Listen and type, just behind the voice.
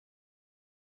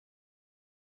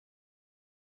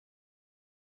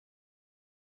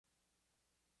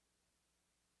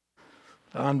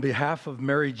On behalf of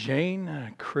Mary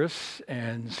Jane, Chris,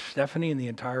 and Stephanie, and the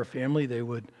entire family, they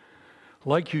would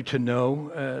like you to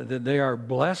know that they are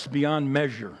blessed beyond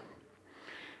measure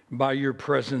by your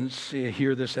presence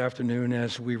here this afternoon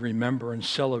as we remember and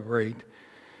celebrate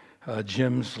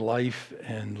Jim's life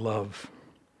and love.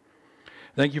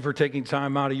 Thank you for taking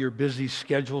time out of your busy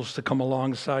schedules to come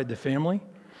alongside the family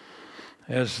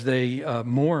as they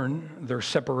mourn their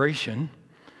separation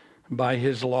by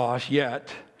his loss,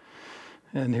 yet,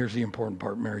 and here's the important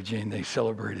part, Mary Jane, they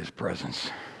celebrate his presence.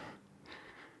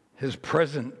 His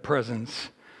present presence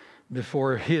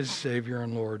before his Savior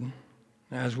and Lord.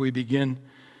 As we begin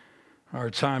our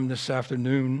time this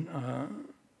afternoon,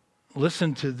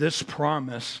 listen to this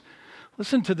promise.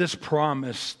 Listen to this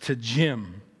promise to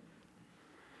Jim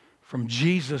from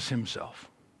Jesus himself.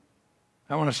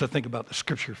 I want us to think about the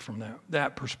scripture from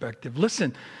that perspective.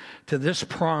 Listen to this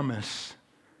promise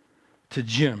to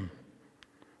Jim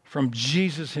from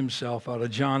Jesus himself out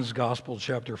of John's Gospel,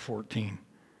 chapter 14.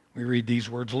 We read these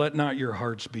words, "Let not your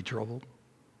hearts be troubled.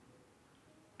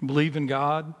 Believe in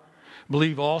God.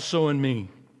 Believe also in me.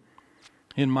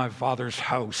 In my Father's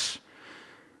house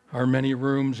are many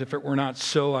rooms. If it were not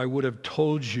so, I would have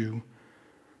told you.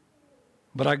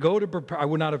 But I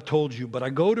would not have told you, but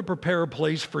I go to prepare a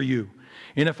place for you.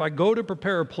 And if I go to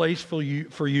prepare a place for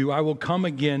you, I will come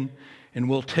again and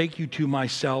will take you to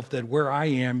myself, that where I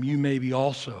am, you may be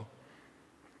also."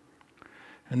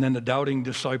 And then the doubting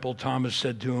disciple Thomas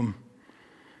said to him,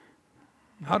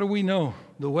 "How do we know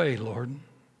the way, Lord?"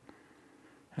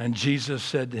 And Jesus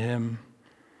said to him,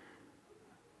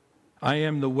 "I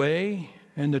am the way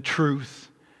and the truth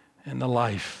and the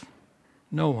life.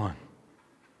 No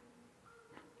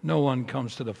one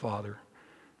comes to the Father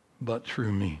but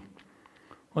through me."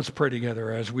 Let's pray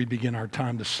together as we begin our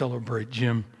time to celebrate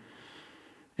Jim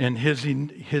and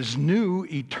his new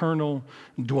eternal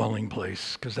dwelling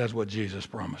place, because that's what Jesus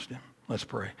promised him. Let's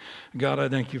pray. God, I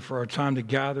thank you for our time to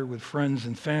gather with friends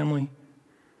and family.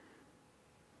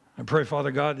 I pray, Father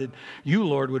God, that you,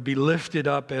 Lord, would be lifted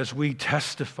up as we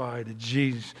testify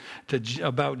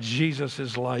about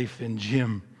Jesus' life in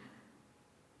Jim.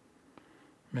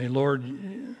 May, Lord,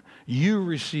 you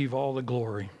receive all the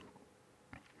glory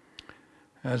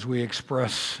as we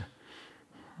express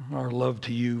our love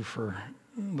to you for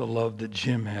the love that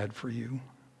Jim had for you.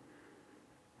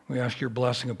 We ask your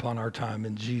blessing upon our time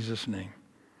in Jesus' name.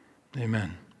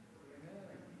 Amen.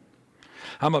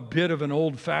 I'm a bit of an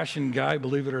old-fashioned guy,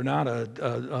 believe it or not.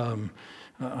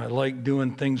 I like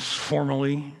doing things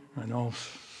formally. I know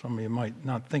some of you might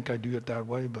not think I do it that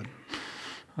way, but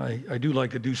I do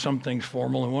like to do some things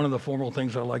formal. And one of the formal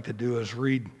things I like to do is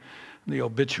read the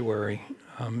obituary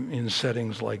in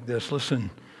settings like this. Listen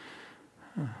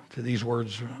to these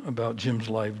words about Jim's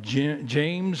life.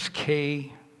 James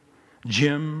K.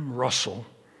 Jim Russell,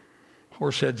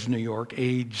 Horseheads, New York,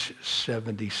 age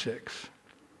 76.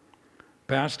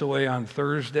 Passed away on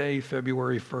Thursday,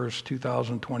 February 1st,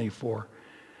 2024,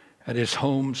 at his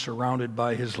home surrounded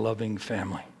by his loving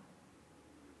family.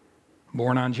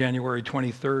 Born on January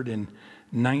 23rd in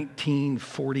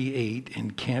 1948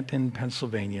 in Canton,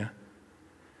 Pennsylvania,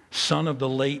 son of the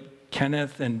late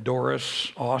Kenneth and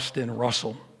Doris Austin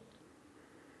Russell.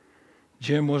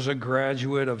 Jim was a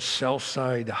graduate of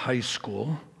Southside High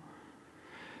School.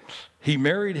 He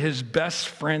married his best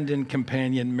friend and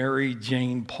companion, Mary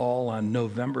Jane Paul, on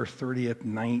November 30th,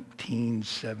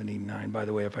 1979. By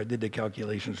the way, if I did the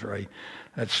calculations right,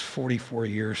 that's 44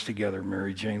 years together,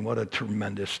 Mary Jane. What a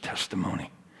tremendous testimony.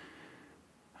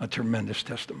 A tremendous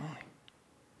testimony.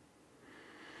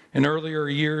 In earlier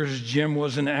years, Jim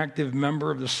was an active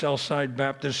member of the Southside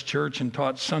Baptist Church and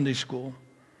taught Sunday school.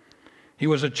 He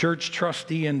was a church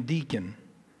trustee and deacon.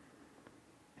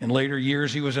 In later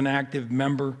years, he was an active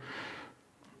member,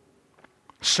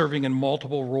 serving in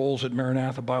multiple roles at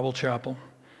Maranatha Bible Chapel,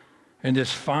 and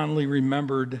is fondly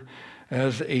remembered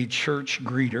as a church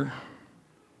greeter.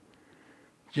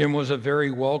 Jim was a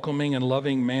very welcoming and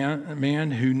loving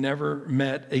man who never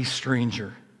met a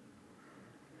stranger.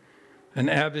 An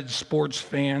avid sports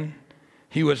fan,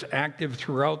 he was active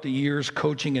throughout the years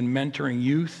coaching and mentoring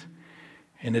youth.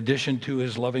 In addition to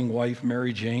his loving wife,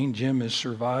 Mary Jane, Jim is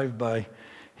survived by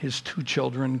his two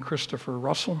children, Christopher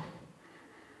Russell,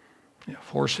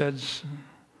 Horseheads,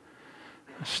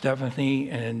 Stephanie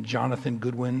and Jonathan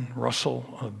Goodwin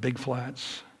Russell of Big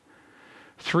Flats.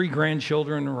 3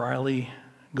 grandchildren, Riley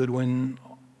Goodwin,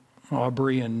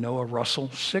 Aubrey and Noah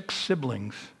Russell. 6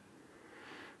 siblings,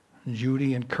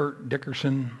 Judy and Kurt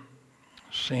Dickerson,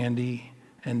 Sandy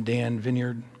and Dan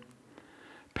Vineyard,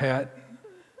 Pat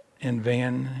and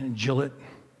Van Gillett,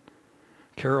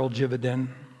 Carol Jividen,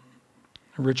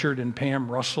 Richard and Pam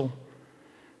Russell,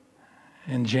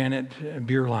 and Janet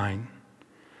Bierlein,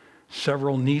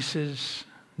 several nieces,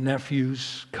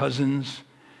 nephews, cousins,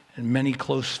 and many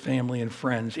close family and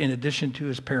friends. In addition to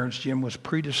his parents, Jim was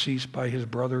predeceased by his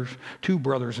two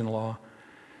brothers-in-law,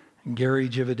 Gary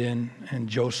Jividin and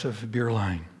Joseph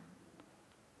Bierlein.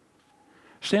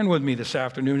 Stand with me this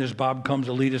afternoon as Bob comes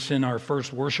to lead us in our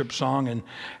first worship song, and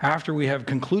after we have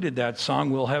concluded that song,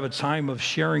 we'll have a time of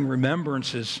sharing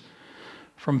remembrances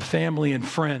from family and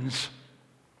friends.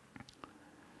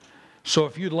 So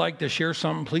if you'd like to share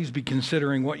something, please be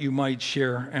considering what you might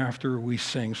share after we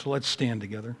sing. So let's stand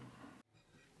together.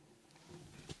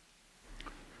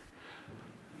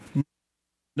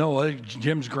 Noah,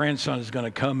 Jim's grandson, is going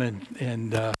to come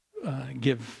and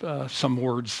give some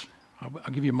words.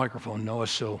 I'll give you a microphone, Noah,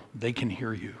 so they can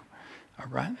hear you. All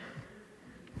right?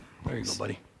 There you go,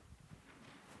 buddy.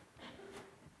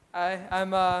 Hi,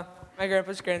 I'm my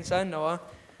grandpa's grandson, Noah.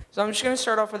 So I'm just going to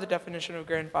start off with the definition of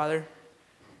grandfather.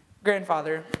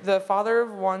 Grandfather, the father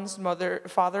of one's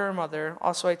father or mother,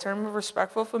 also a term of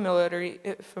respectful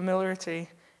familiarity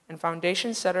and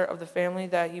foundation setter of the family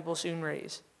that he will soon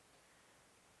raise.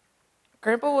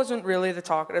 Grandpa wasn't really the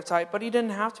talkative type, but he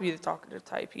didn't have to be the talkative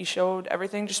type. He showed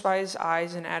everything just by his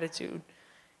eyes and attitude.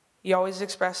 He always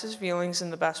expressed his feelings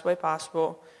in the best way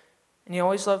possible, and he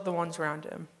always loved the ones around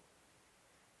him.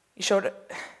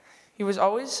 He was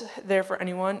always there for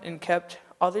anyone and kept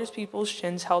other people's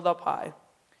chins held up high.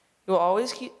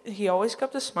 He always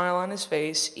kept a smile on his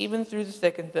face, even through the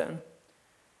thick and thin.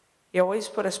 He always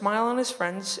put a smile on his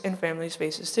friends' and family's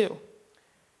faces too.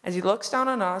 As he looks down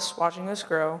on us, watching us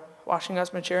grow, watching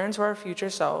us mature into our future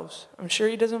selves, I'm sure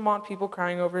he doesn't want people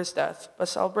crying over his death, but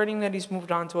celebrating that he's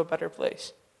moved on to a better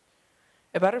place.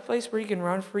 A better place where he can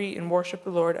run free and worship the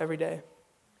Lord every day.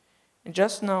 And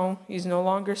just know he's no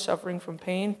longer suffering from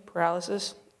pain,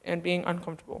 paralysis, and being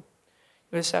uncomfortable.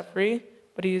 He was set free,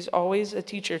 but he is always a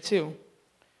teacher too.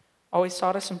 Always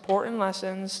taught us important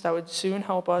lessons that would soon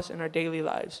help us in our daily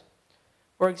lives.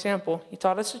 For example, he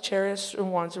taught us to cherish the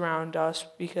ones around us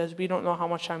because we don't know how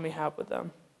much time we have with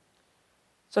them.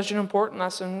 Such an important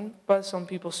lesson, but some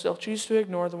people still choose to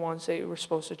ignore the ones they were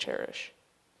supposed to cherish.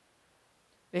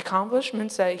 The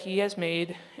accomplishments that he has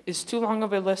made is too long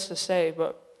of a list to say,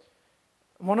 but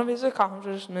one of his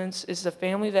accomplishments is the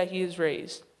family that he has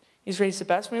raised. He's raised the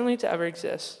best family to ever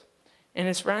exist. And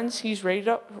his friends he's raised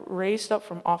up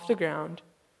from off the ground.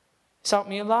 He's helped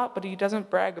me a lot, but he doesn't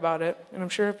brag about it. And I'm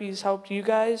sure if he's helped you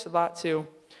guys, a lot too.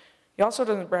 He also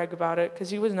doesn't brag about it because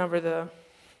he was never the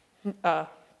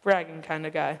bragging kind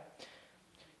of guy.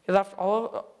 He left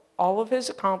all of his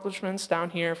accomplishments down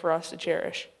here for us to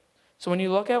cherish. So when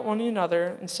you look at one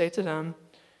another and say to them,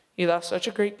 he left such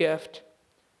a great gift,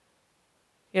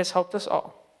 he has helped us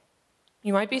all.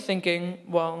 You might be thinking,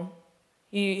 well,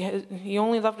 he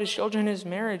only left his children his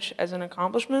marriage as an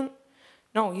accomplishment?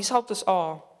 No, he's helped us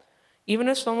all. Even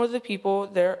if some of the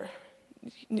people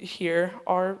here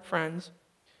are friends,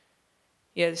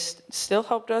 he has still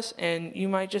helped us, and you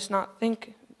might just not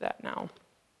think that now.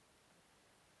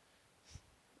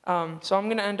 So I'm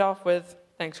going to end off with,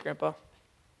 thanks, Grandpa.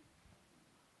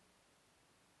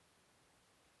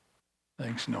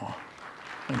 Thanks, Noah.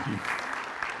 Thank you.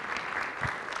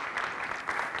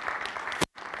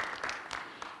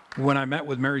 When I met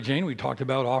with Mary Jane, we talked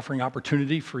about offering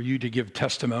opportunity for you to give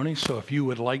testimony. So if you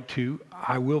would like to,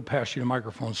 I will pass you the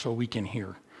microphone so we can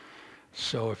hear.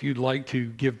 So if you'd like to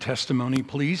give testimony,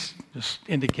 please just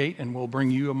indicate and we'll bring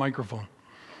you a microphone.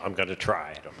 I'm going to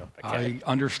try. I don't know if I can.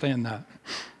 I understand that.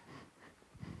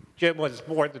 Jim was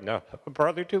more than a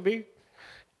brother to me.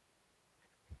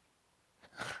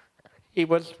 He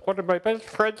was one of my best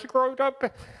friends growing up.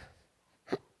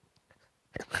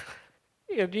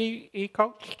 And he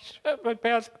coached my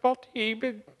basketball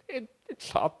team and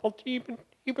softball team. And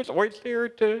he was always there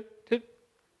to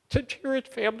cheer his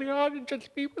family on and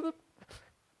just be with them.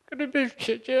 I'm going to miss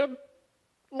you, Jim.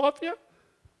 Love you.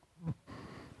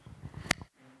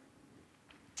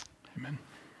 Amen.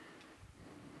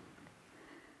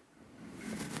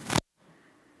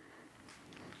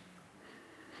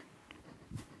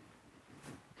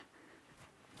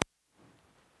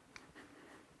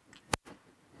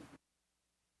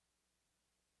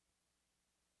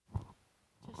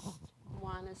 Just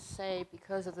want to say,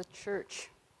 because of the church,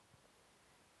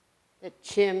 that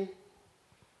Jim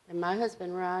and my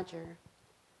husband Roger,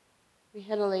 we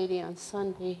had a lady on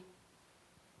Sunday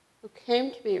who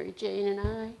came to Mary Jane and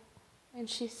I, and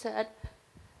she said,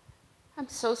 "I'm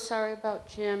so sorry about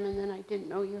Jim, and then I didn't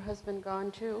know your husband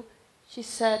gone too." She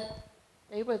said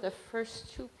they were the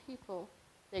first two people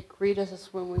that greeted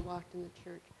us when we walked in the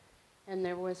church, and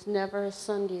there was never a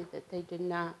Sunday that they did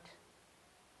not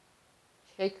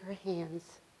shake our hands,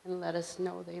 and let us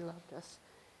know they loved us.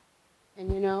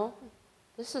 And you know,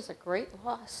 this is a great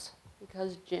loss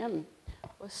because Jim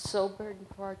was so burdened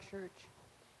for our church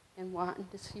and wanting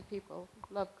to see people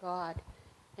love God.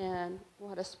 And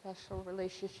what a special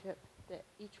relationship that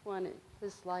each one in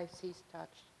his lives he's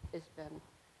touched has been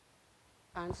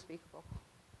unspeakable.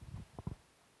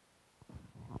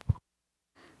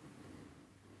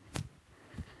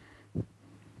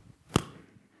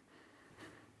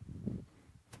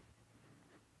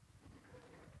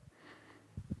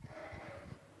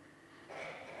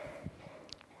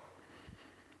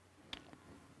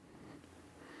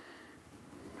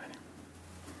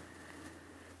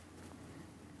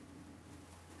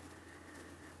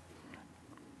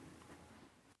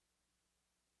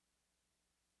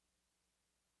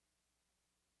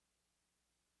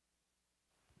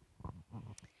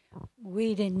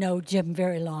 We didn't know Jim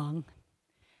very long,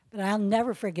 but I'll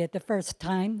never forget the first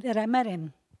time that I met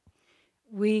him.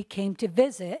 We came to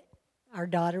visit. Our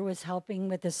daughter was helping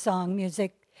with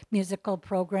the musical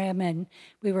program, and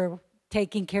we were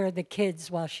taking care of the kids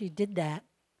while she did that.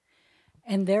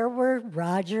 And there were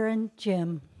Roger and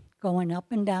Jim going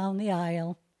up and down the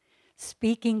aisle,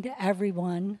 speaking to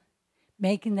everyone,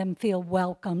 making them feel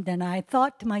welcomed. And I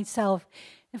thought to myself,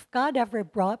 if God ever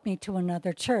brought me to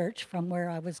another church from where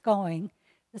I was going,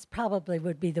 this probably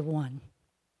would be the one.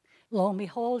 Lo and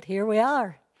behold, here we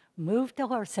are, moved to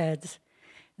Horseheads.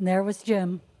 And there was Jim.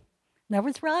 And there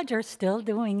was Roger still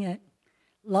doing it,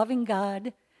 loving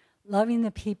God, loving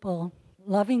the people,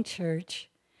 loving church,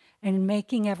 and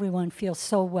making everyone feel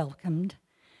so welcomed.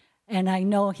 And I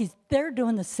know they're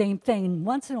doing the same thing.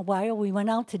 Once in a while, we went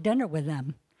out to dinner with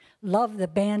them. Love the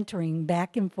bantering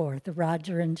back and forth that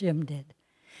Roger and Jim did.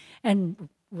 And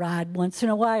Rod, once in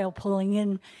a while, pulling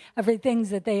in everything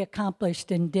that they accomplished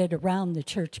and did around the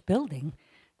church building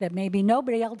that maybe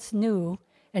nobody else knew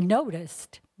and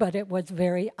noticed, but it was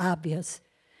very obvious.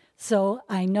 So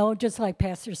I know, just like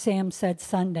Pastor Sam said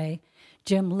Sunday,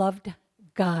 Jim loved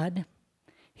God,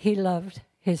 he loved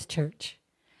his church,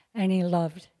 and he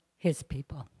loved his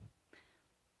people.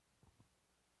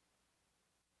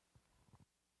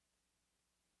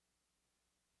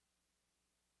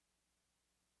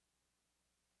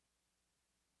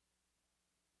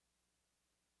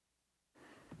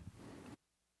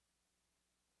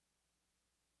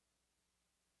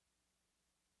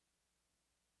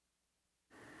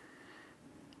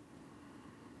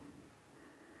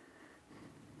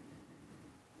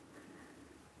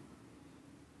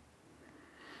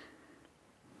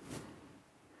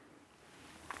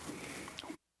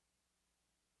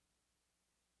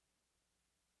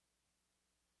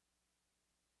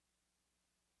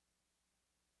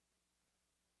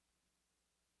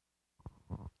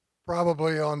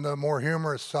 Probably on the more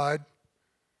humorous side.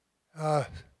 I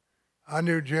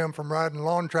knew Jim from riding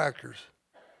lawn tractors.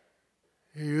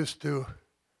 He used to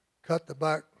cut the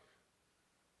back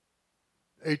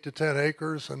 8 to 10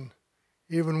 acres, and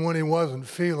even when he wasn't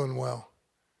feeling well,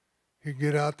 he'd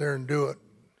get out there and do it.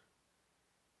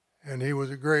 And he was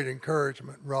a great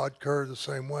encouragement. Rod Kerr the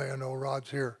same way. I know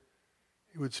Rod's here.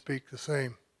 He would speak the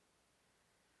same.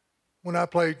 When I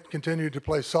continued to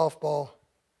play softball,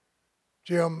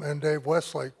 Jim and Dave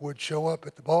Westlake would show up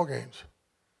at the ball games.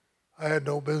 I had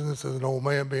no business as an old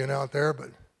man being out there, but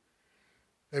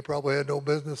they probably had no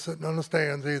business sitting on the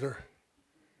stands either.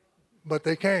 But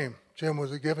they came. Jim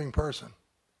was a giving person.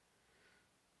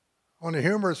 On the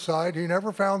humorous side, he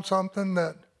never found something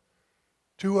that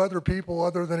two other people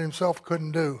other than himself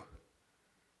couldn't do.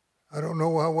 I don't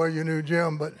know how well you knew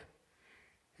Jim, but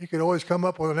he could always come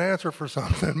up with an answer for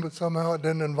something, but somehow it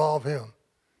didn't involve him.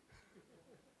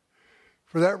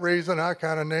 For that reason, I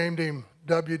kind of named him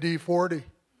WD-40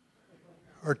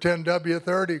 or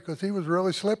 10W-30 because he was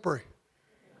really slippery.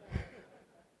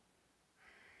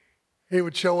 He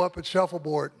would show up at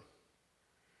shuffleboard.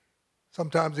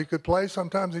 Sometimes he could play,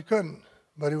 sometimes he couldn't,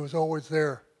 but he was always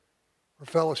there for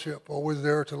fellowship, always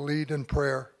there to lead in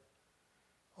prayer,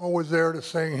 always there to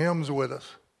sing hymns with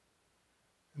us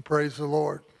and praise the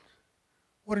Lord.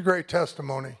 What a great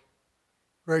testimony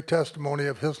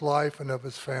of his life and of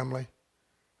his family.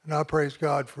 And I praise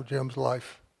God for Jim's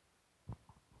life.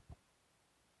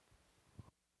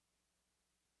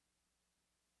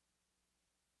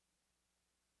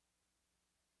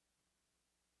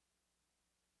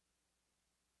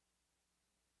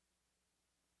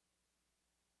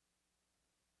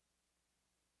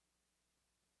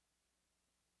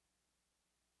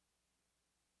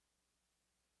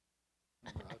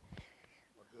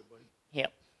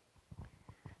 Yep.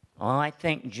 Well, I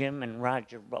think Jim and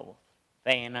Roger both,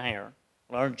 Faye and I, are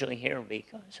largely here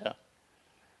because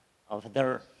of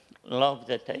their love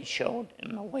that they showed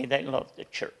and the way they loved the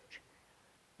church.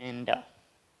 And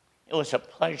it was a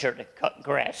pleasure to cut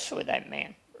grass with that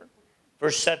man.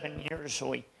 For 7 years,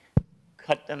 we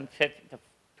cut them 50 to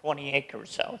 20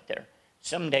 acres out there.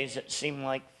 Some days it seemed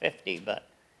like 50, but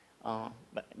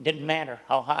it didn't matter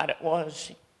how hot it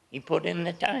was. He put in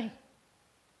the time.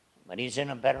 But he's in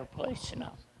a better place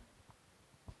now.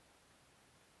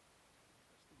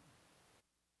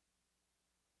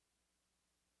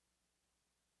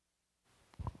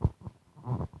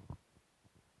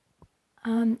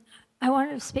 I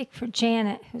wanted to speak for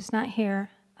Janet, who's not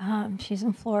here. She's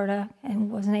in Florida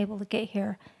and wasn't able to get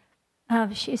here.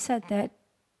 She said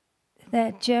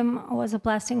that Jim was a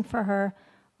blessing for her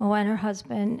when her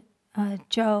husband,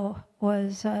 Joe,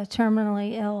 was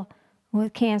terminally ill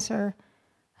with cancer.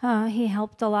 He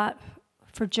helped a lot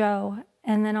for Joe.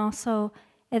 And then also,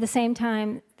 at the same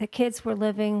time, the kids were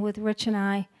living with Rich and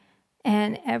I.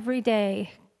 And every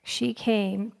day she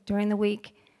came during the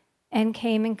week and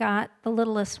came and got the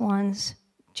littlest ones,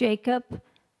 Jacob,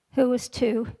 who was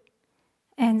 2,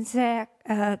 and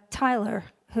Tyler,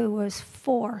 who was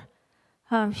 4.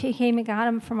 She came and got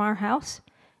them from our house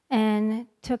and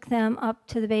took them up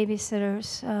to the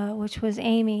babysitters, which was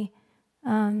Amy,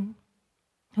 who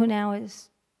now is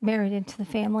married into the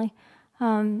family.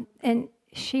 And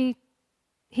he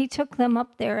took them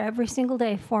up there every single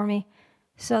day for me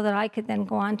so that I could then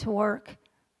go on to work.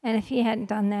 And if he hadn't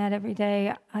done that every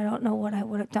day, I don't know what I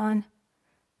would have done.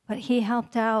 But he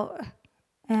helped out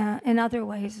in other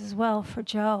ways as well for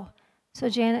Joe. So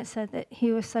Janet said that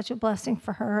he was such a blessing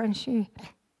for her, and she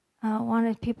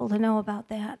wanted people to know about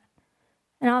that.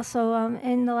 And also,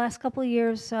 in the last couple of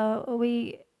years,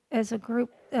 we, as a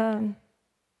group,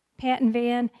 Pat and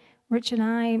Van, Rich and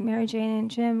I, Mary Jane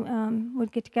and Jim,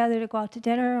 would get together to go out to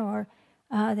dinner, or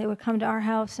they would come to our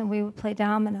house and we would play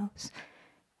dominoes.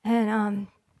 And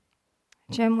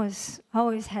Jim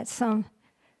always had some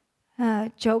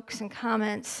jokes and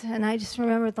comments, and I just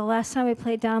remember the last time we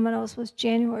played dominoes was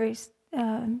January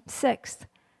 6th,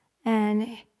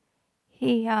 and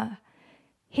he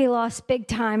lost big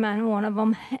time on one of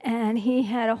them, and he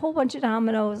had a whole bunch of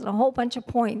dominoes and a whole bunch of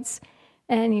points,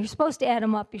 and you're supposed to add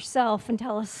them up yourself and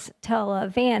tell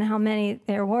Van how many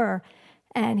there were,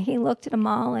 and he looked at them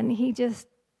all, and he just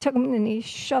took them and he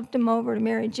shoved them over to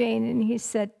Mary Jane, and he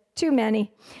said, "Too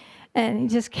many." And he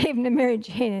just gave them to Mary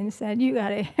Jane and said, "You got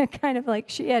to," kind of like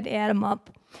she had to add them up.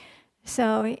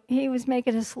 So he was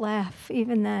making us laugh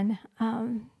even then.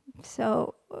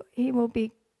 So he will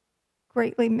be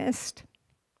greatly missed.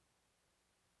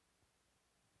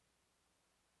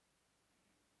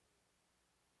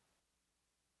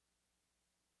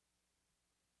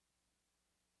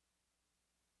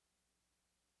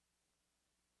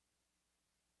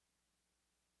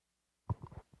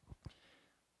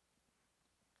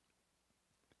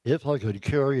 If I could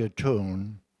carry a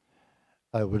tune,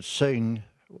 I would sing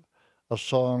a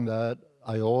song that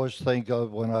I always think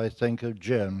of when I think of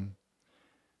Jim,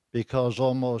 because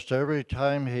almost every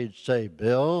time he'd say,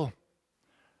 "Bill,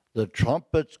 the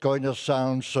trumpet's going to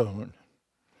sound soon."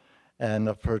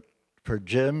 And for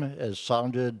Jim, it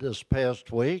sounded this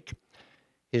past week.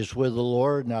 He's with the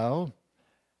Lord now.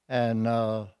 And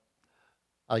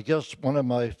I guess one of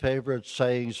my favorite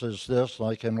sayings is this, and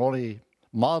I can only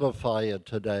modify it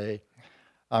today.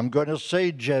 I'm going to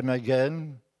see Jim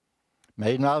again.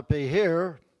 May not be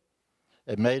here.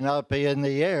 It may not be in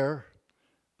the air,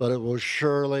 but it will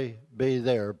surely be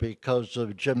there because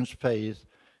of Jim's faith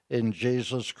in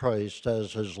Jesus Christ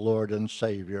as his Lord and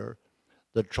Savior.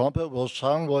 The trumpet will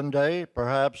sound one day,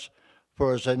 perhaps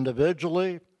for us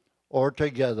individually or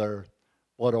together.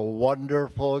 What a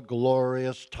wonderful,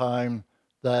 glorious time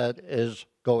that is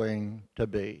going to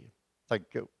be.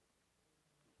 Thank you.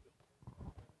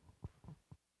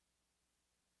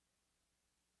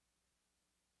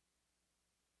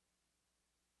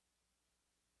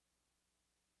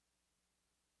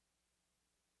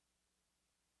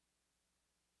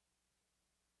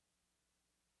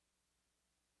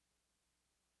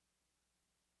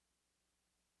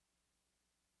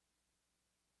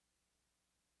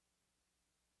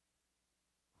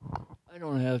 I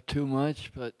don't have too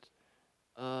much, but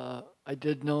I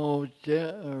did know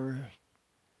Jim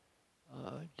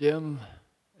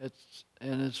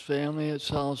and his family at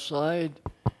Southside,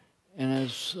 and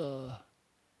his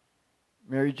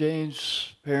Mary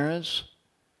Jane's parents,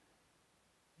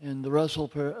 and the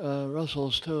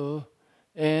Russells too.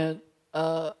 And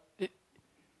I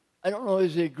don't know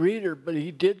if he greeted her, but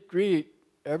he did greet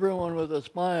everyone with a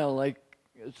smile, like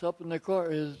it's up in the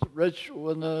court, his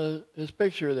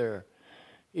picture there.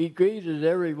 He greeted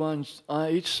everyone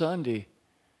each Sunday,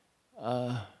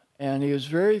 and he was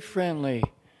very friendly,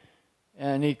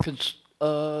 and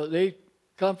they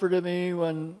comforted me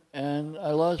and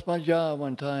I lost my job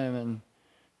one time, and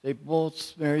they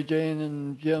both, Mary Jane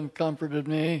and Jim, comforted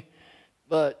me.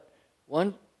 But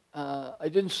I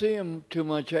didn't see him too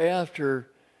much after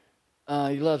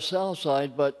he left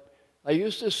Southside, but I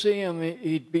used to see him.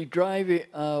 He'd be driving,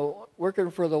 working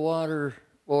for the water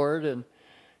board, and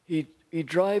he'd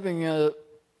driving a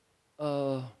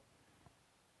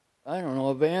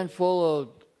van full of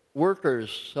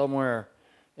workers somewhere.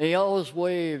 And he always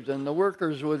waved, and the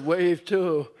workers would wave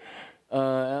too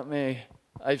at me.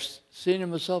 I've seen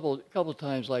him a couple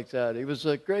times like that. He was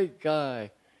a great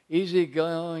guy,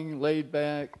 easygoing, laid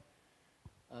back.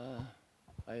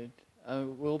 I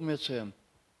will miss him.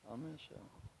 I'll miss him.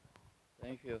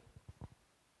 Thank you.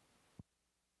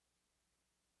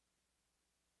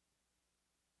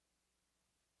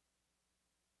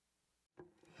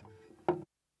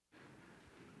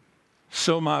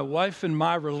 So my wife and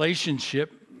my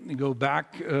relationship go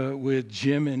back with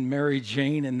Jim and Mary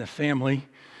Jane and the family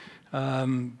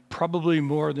probably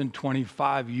more than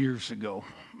 25 years ago.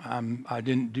 I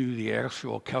didn't do the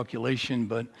actual calculation,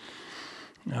 but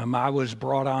I was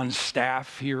brought on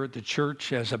staff here at the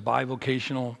church as a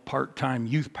bivocational part-time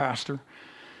youth pastor.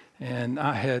 And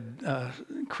I had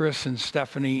Chris and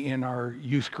Stephanie in our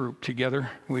youth group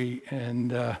together.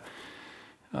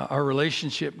 Our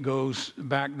relationship goes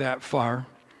back that far.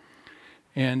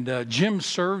 And Jim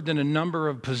served in a number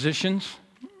of positions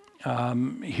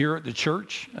here at the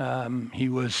church. He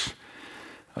was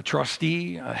a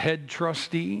trustee, a head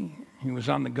trustee. He was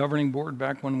on the governing board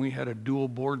back when we had a dual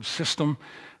board system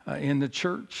in the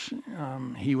church.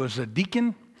 He was a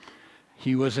deacon.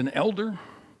 He was an elder.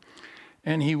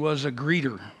 And he was a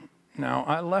greeter. Now,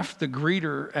 I left the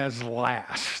greeter as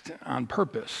last on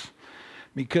purpose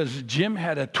because Jim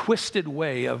had a twisted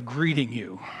way of greeting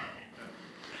you.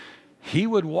 He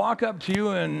would walk up to you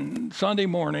on Sunday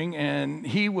morning and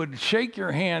he would shake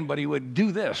your hand, but he would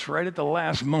do this right at the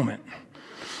last moment.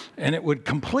 And it would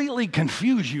completely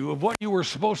confuse you of what you were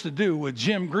supposed to do with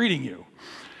Jim greeting you.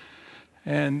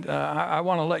 And I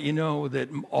want to let you know that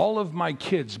all of my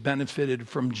kids benefited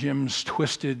from Jim's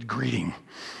twisted greeting.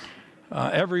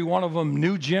 Every one of them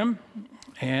knew Jim,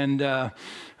 and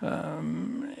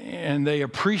they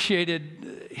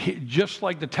appreciated, just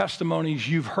like the testimonies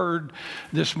you've heard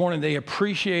this morning, they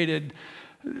appreciated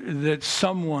that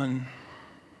someone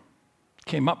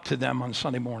came up to them on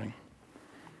Sunday morning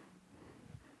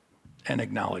and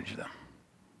acknowledged them.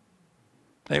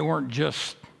 They weren't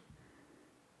just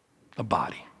a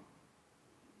body.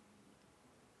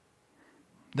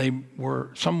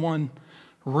 Someone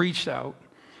reached out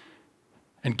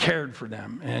and cared for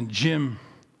them, and Jim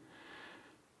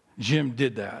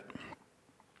did that.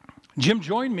 Jim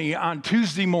joined me on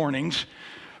Tuesday mornings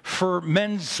for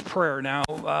men's prayer. Now,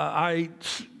 I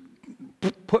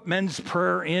put men's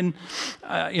prayer in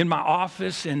my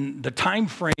office, and the time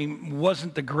frame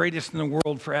wasn't the greatest in the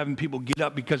world for having people get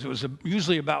up because it was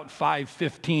usually about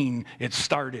 5:15 it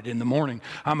started in the morning.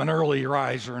 I'm an early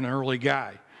riser, an early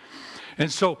guy.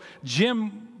 And so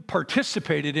Jim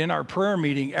participated in our prayer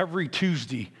meeting every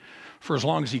Tuesday for as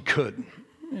long as he could.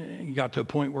 He got to a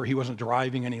point where he wasn't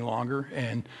driving any longer,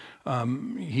 and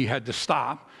he had to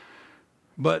stop.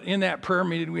 But in that prayer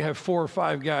meeting, we have 4 or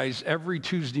 5 guys every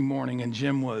Tuesday morning, and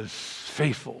Jim was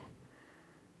faithful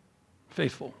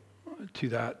to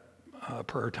that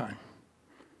prayer time.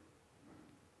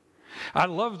 I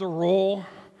love the role.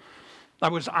 I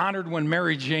was honored when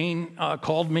Mary Jane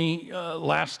called me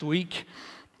last week.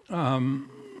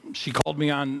 She called me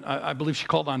on, I believe she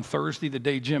called on Thursday, the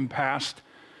day Jim passed,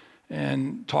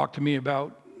 and talked to me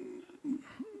about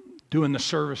doing the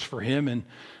service for him. And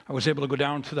I was able to go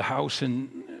down to the house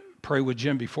and pray with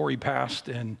Jim before he passed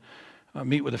and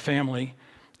meet with the family.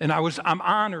 And I'm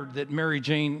honored that Mary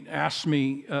Jane asked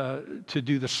me to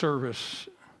do the service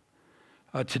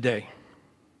today.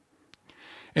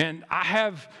 And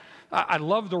I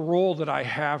love the role that I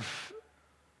have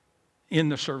in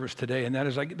the service today, and that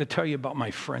is I get to tell you about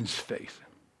my friend's faith.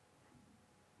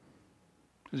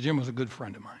 Because Jim was a good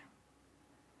friend of mine.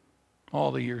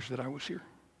 All the years that I was here.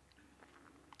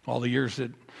 All the years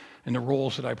and the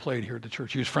roles that I played here at the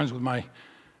church. He was friends with my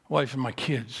wife and my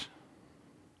kids.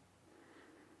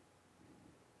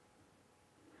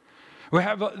 We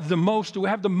have the most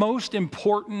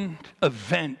important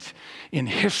event in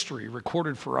history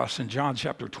recorded for us in John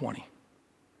chapter 20.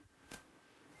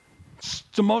 It's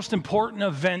the most important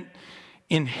event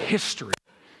in history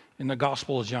in the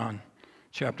Gospel of John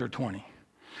chapter 20.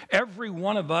 Every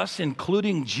one of us,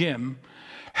 including Jim,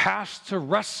 has to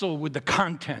wrestle with the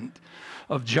content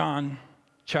of John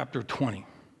chapter 20.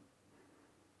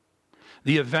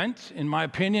 The event, in my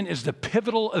opinion, is the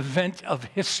pivotal event of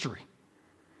history.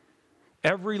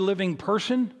 Every living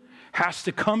person has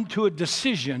to come to a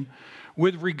decision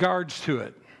with regards to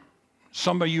it.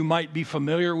 Some of you might be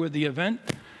familiar with the event,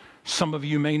 some of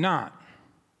you may not.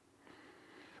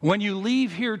 When you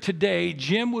leave here today,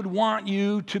 Jim would want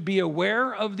you to be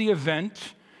aware of the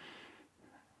event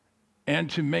and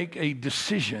to make a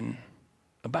decision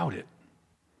about it.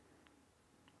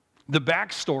 The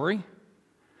backstory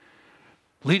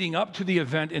leading up to the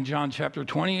event in John chapter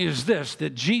 20 is this,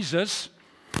 that Jesus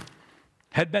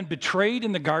had been betrayed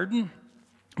in the garden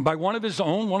by one of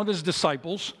his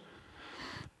disciples,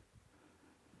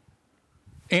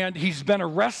 and he's been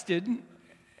arrested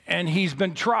and he's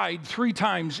been tried 3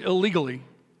 times illegally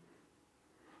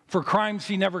for crimes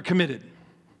he never committed.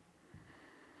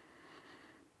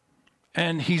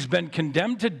 And he's been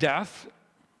condemned to death,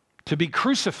 to be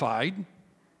crucified.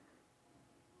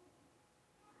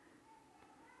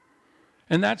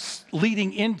 And that's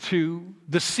leading into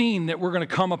the scene that we're going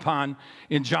to come upon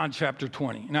in John chapter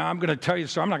 20. Now, I'm going to tell you,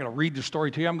 so I'm not going to read the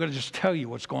story to you. I'm going to just tell you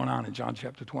what's going on in John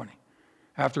chapter 20.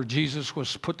 After Jesus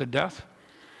was put to death,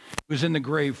 he was in the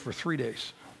grave for 3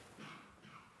 days.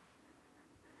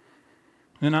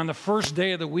 And on the first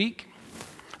day of the week,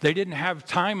 they didn't have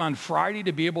time on Friday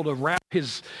to be able to wrap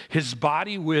his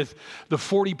body with the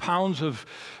 40 pounds of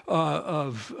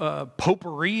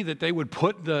potpourri that they would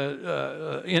put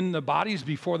in the bodies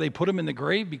before they put them in the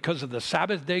grave because of the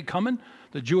Sabbath day coming.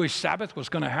 The Jewish Sabbath was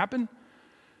going to happen.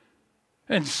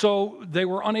 And so they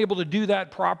were unable to do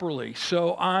that properly.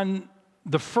 So on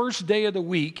the first day of the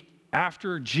week,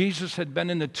 after Jesus had been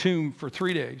in the tomb for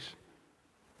 3 days,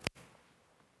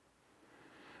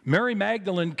 Mary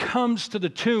Magdalene comes to the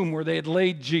tomb where they had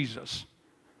laid Jesus.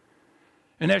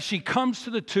 And as she comes to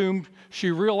the tomb,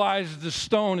 she realizes the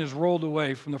stone is rolled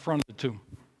away from the front of the tomb.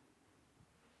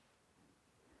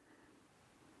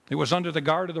 It was under the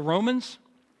guard of the Romans,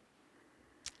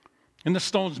 and the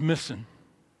stone's missing.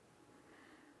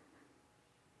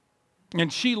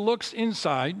 And she looks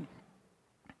inside,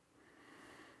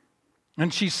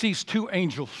 and she sees 2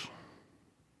 angels.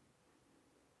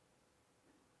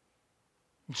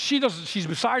 She's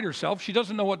beside herself. She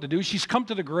doesn't know what to do. She's come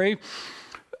to the grave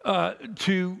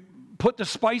to put the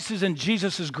spices in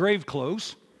Jesus' grave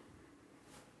clothes.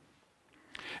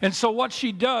 And so what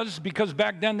she does, because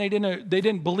back then they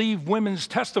didn't believe women's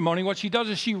testimony, what she does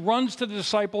is she runs to the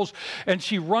disciples and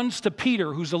she runs to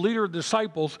Peter, who's the leader of the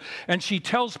disciples, and she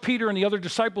tells Peter and the other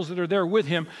disciples that are there with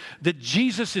him that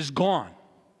Jesus is gone.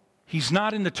 He's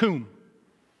not in the tomb.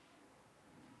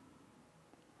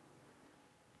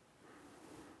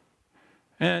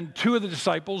 And 2 of the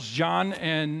disciples, John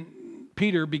and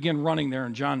Peter, begin running there.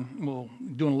 And John,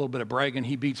 doing a little bit of bragging,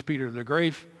 he beats Peter to the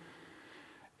grave.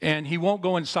 And he won't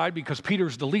go inside because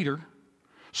Peter's the leader.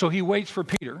 So he waits for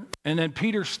Peter. And then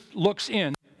Peter looks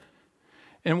in.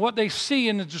 And what they see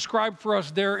and is described for us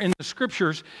there in the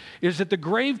scriptures is that the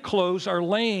grave clothes are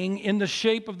laying in the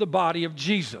shape of the body of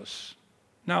Jesus.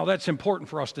 Now, that's important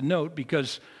for us to note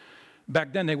because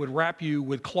back then they would wrap you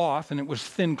with cloth, and it was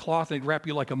thin cloth. They'd wrap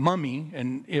you like a mummy,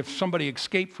 and if somebody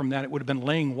escaped from that, it would have been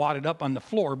laying wadded up on the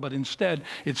floor, but instead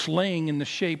it's laying in the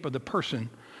shape of the person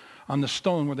on the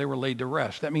stone where they were laid to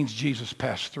rest. That means Jesus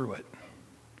passed through it.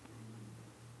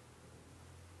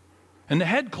 And the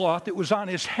headcloth that was on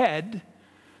his head,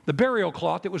 the burial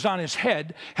cloth that was on his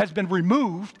head, has been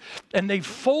removed, and they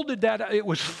folded that. It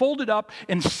was folded up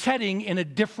and setting in a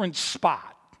different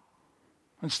spot.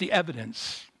 That's the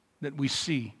evidence that we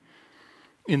see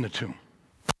in the tomb.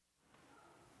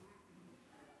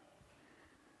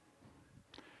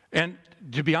 And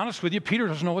to be honest with you, Peter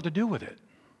doesn't know what to do with it.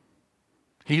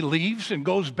 He leaves and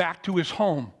goes back to his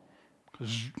home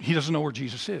because he doesn't know where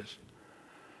Jesus is.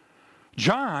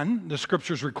 John, the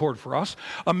scriptures record for us,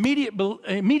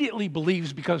 immediately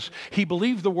believes because he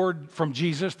believed the word from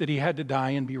Jesus that he had to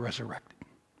die and be resurrected.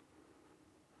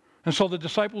 And so the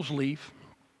disciples leave,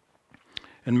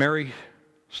 and Mary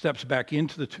steps back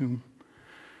into the tomb,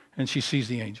 and she sees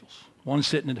the angels. One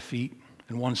sitting at the feet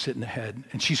and one sitting at the head.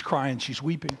 And she's crying, she's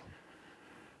weeping.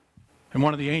 And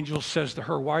one of the angels says to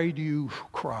her, "Why do you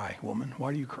cry, woman?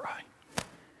 Why do you cry?"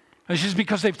 And she says,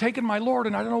 "Because they've taken my Lord,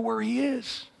 and I don't know where he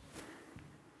is."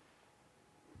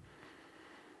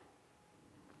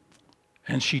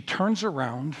 And she turns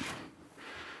around,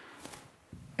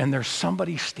 and there's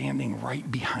somebody standing right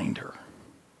behind her.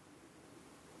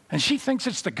 And she thinks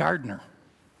it's the gardener.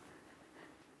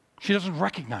 She doesn't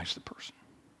recognize the person.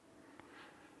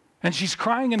 And she's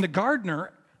crying, and the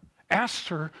gardener asks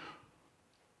her,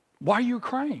 "Why are you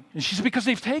crying?" And she said, "Because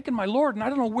they've taken my Lord, and I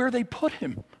don't know where they put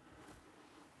him."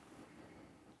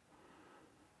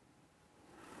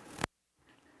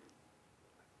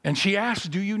 And she asks,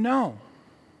 do you know?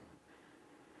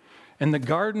 And the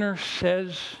gardener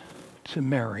says to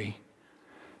Mary,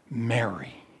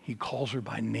 Mary. He calls her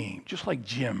by name, just like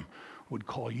Jim would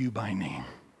call you by name.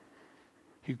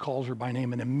 He calls her by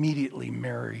name, and immediately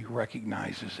Mary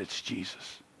recognizes it's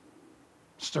Jesus.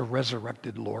 It's the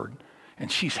resurrected Lord,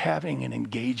 and she's having an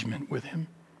engagement with him.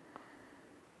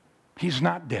 He's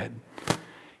not dead.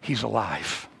 He's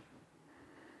alive.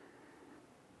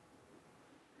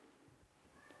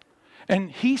 And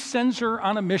he sends her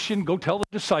on a mission, go tell the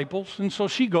disciples, and so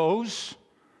she goes.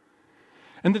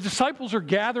 And the disciples are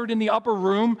gathered in the upper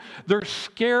room. They're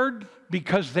scared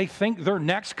because they think they're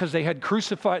next because they had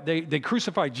crucified, they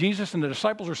crucified Jesus, and the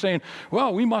disciples are saying,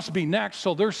 well, we must be next.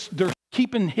 So they're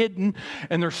keeping hidden,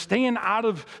 and they're staying out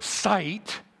of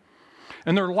sight,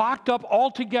 and they're locked up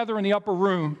all together in the upper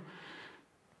room.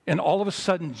 And all of a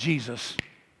sudden, Jesus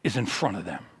is in front of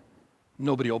them.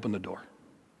 Nobody opened the door.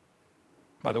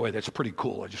 By the way, that's pretty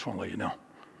cool. I just want to let you know.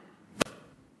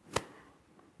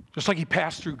 Just like he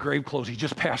passed through grave clothes, he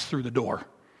just passed through the door.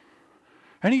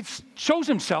 And he shows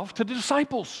himself to the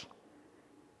disciples.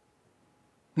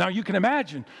 Now you can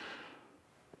imagine,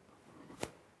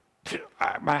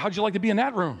 how'd you like to be in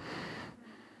that room?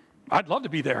 I'd love to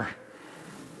be there.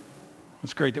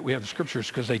 It's great that we have the scriptures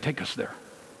because they take us there.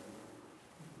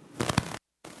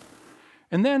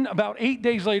 And then about 8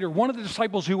 days later, one of the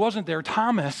disciples who wasn't there,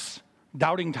 Thomas,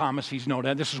 Doubting Thomas, he's known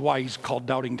as. This is why he's called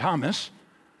Doubting Thomas.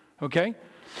 Okay?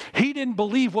 He didn't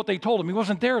believe what they told him. He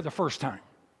wasn't there the first time.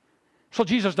 So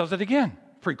Jesus does it again.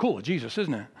 Pretty cool of Jesus,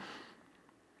 isn't it?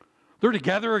 They're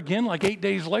together again like 8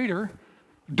 days later.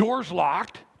 Doors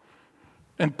locked.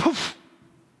 And poof,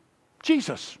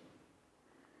 Jesus.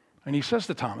 And he says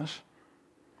to Thomas,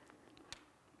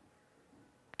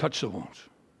 touch the wounds.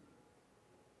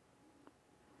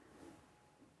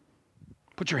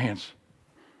 Put your hands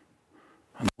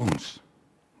on the wounds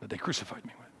that they crucified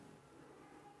me with.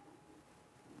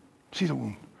 See the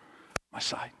wound on my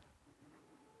side.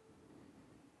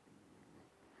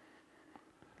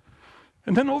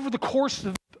 And then over the course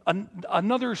of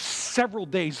another several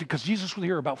days, because Jesus was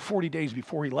here about 40 days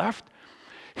before he left,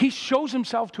 he shows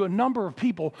himself to a number of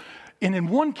people. And in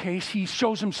one case, he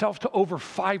shows himself to over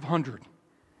 500.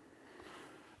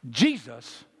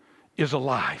 Jesus is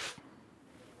alive.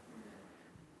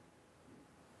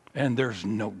 And there's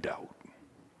no doubt.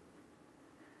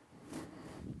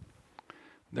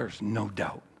 There's no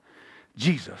doubt.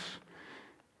 Jesus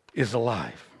is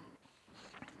alive.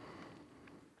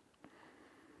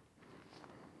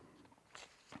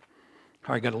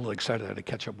 I got a little excited. I had to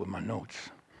catch up with my notes.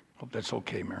 Hope that's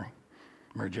okay,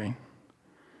 Mary Jane.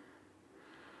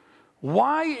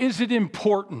 Why is it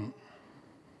important?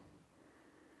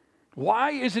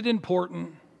 Why is it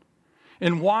important?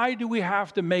 And why do we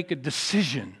have to make a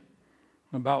decision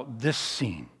about this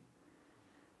scene?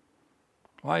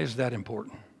 Why is that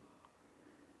important?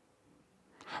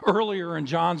 Earlier in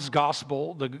John's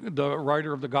gospel, the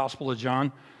writer of the Gospel of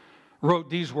John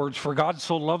wrote these words, "For God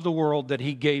so loved the world that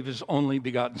he gave his only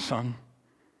begotten Son."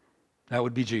 That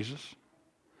would be Jesus.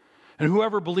 "And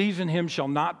whoever believes in him shall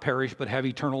not perish but have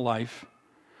eternal life.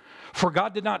 For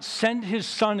God did not send his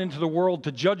Son into the world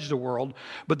to judge the world,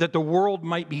 but that the world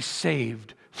might be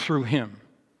saved through him."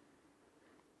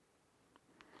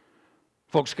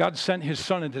 Folks, God sent his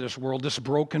Son into this world, this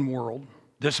broken world,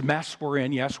 this mess we're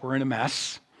in. Yes, we're in a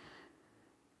mess.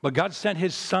 But God sent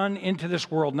his Son into this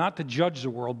world not to judge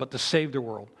the world, but to save the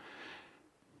world.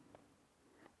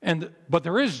 But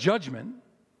there is judgment.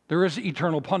 There is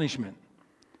eternal punishment.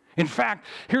 In fact,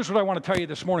 here's what I want to tell you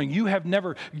this morning.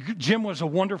 Jim was a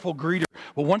wonderful greeter.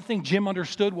 But one thing Jim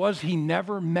understood was he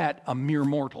never met a mere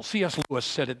mortal. C.S. Lewis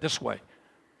said it this way.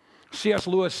 C.S.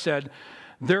 Lewis said,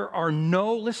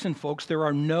 listen folks, there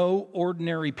are no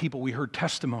ordinary people. We heard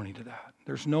testimony to that.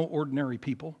 There's no ordinary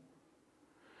people.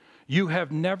 You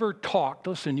have never talked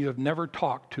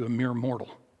to a mere mortal.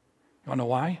 You want to know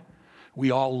why?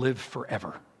 We all live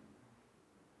forever.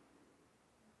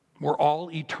 We're all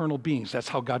eternal beings. That's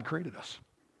how God created us.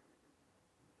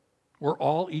 We're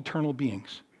all eternal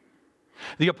beings.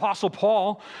 The Apostle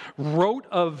Paul wrote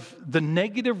of the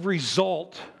negative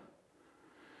result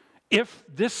if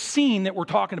this scene that we're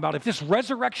talking about, if this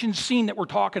resurrection scene that we're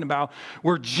talking about,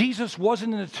 where Jesus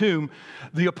wasn't in the tomb,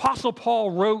 the Apostle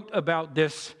Paul wrote about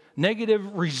this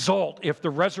negative result if the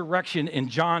resurrection in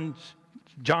John's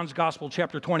Gospel,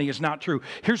 chapter 20, is not true.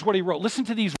 Here's what he wrote. Listen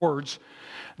to these words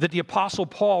that the Apostle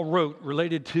Paul wrote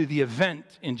related to the event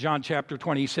in John chapter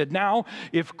 20. He said, "Now,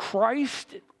 if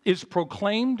Christ is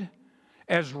proclaimed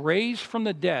as raised from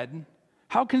the dead,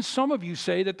 how can some of you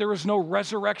say that there is no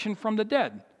resurrection from the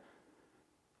dead?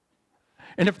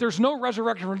 And if there's no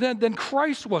resurrection from the dead, then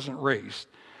Christ wasn't raised.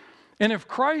 And if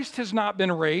Christ has not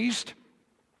been raised,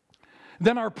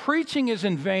 then our preaching is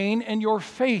in vain and your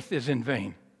faith is in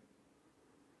vain.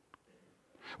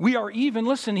 We are even,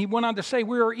 listen, he went on to say,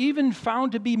 we are even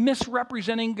found to be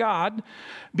misrepresenting God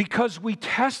because we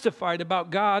testified about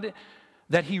God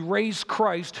that he raised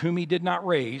Christ whom he did not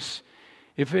raise,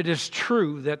 if it is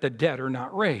true that the dead are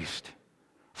not raised.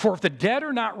 For if the dead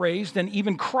are not raised, then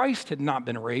even Christ had not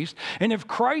been raised. And if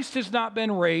Christ has not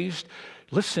been raised,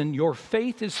 listen, your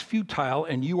faith is futile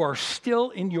and you are still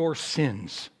in your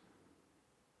sins.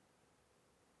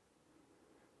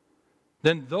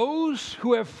 Then those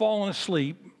who have fallen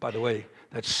asleep, by the way,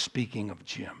 that's speaking of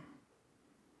Jim.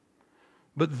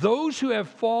 But those who have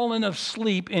fallen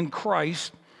asleep in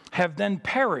Christ have then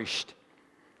perished.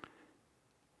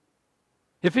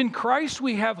 If in Christ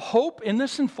we have hope, and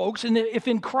listen, folks, and if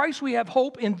in Christ we have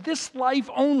hope in this life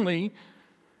only,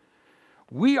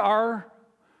 we are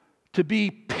to be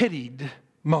pitied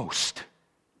most.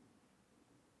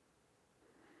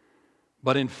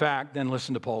 But in fact, then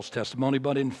listen to Paul's testimony,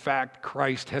 but in fact,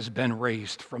 Christ has been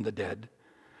raised from the dead,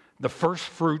 the first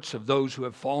fruits of those who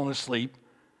have fallen asleep.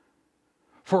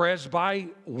 For as by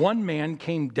one man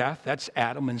came death, that's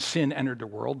Adam, and sin entered the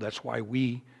world, that's why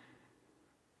we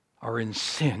are in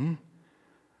sin.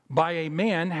 By a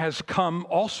man has come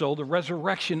also the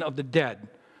resurrection of the dead.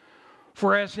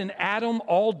 For as in Adam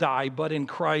all die, but in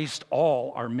Christ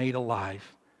all are made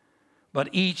alive, but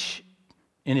each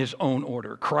in his own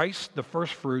order. Christ, the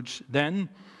first fruits, then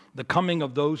the coming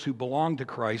of those who belong to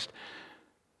Christ,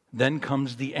 then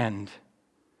comes the end,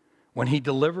 when he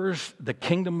delivers the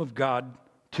kingdom of God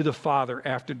to the Father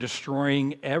after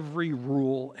destroying every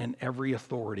rule and every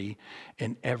authority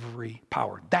and every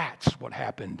power. That's what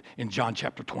happened in John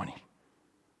chapter 20.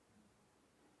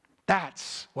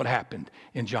 That's what happened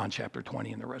in John chapter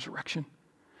 20 in the resurrection.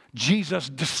 Jesus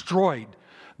destroyed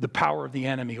the power of the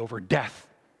enemy over death.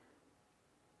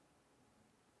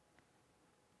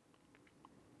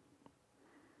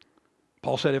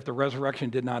 Paul said if the resurrection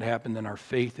did not happen, then our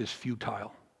faith is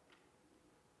futile.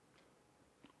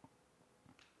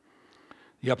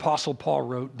 The Apostle Paul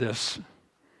wrote this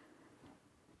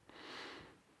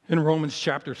in Romans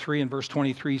chapter 3 and verse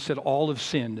 23. He said, all have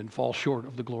sinned and fall short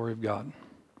of the glory of God.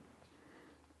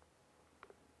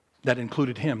 That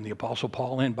included him, the Apostle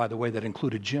Paul, and by the way, that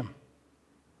included Jim.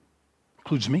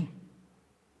 Includes me.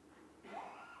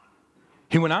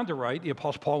 He went on to write, the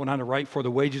Apostle Paul went on to write, for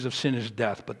the wages of sin is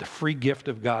death, but the free gift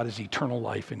of God is eternal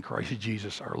life in Christ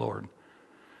Jesus our Lord.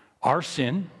 Our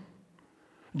sin,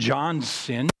 John's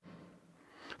sin,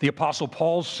 the Apostle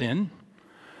Paul's sin,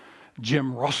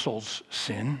 Jim Russell's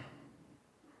sin,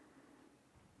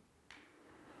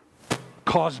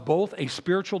 caused both a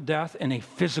spiritual death and a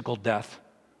physical death.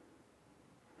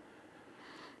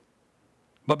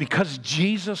 But because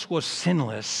Jesus was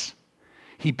sinless,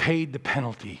 he paid the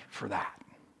penalty for that.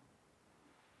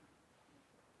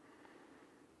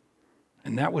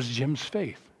 And that was Jim's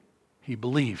faith. He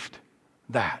believed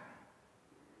that.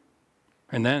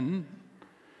 And then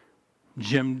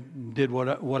Jim did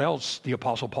what else the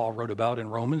Apostle Paul wrote about in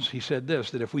Romans. He said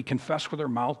this, that if we confess with our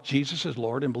mouth Jesus is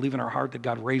Lord and believe in our heart that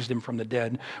God raised him from the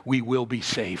dead, we will be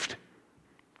saved.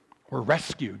 We're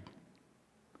rescued.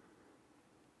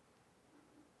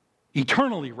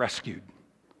 Eternally rescued.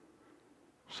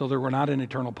 So that we're not in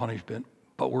eternal punishment,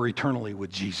 but we're eternally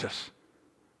with Jesus.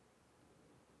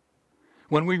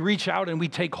 When we reach out and we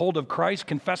take hold of Christ,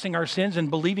 confessing our sins and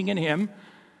believing in him,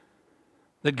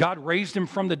 that God raised him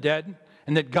from the dead,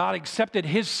 and that God accepted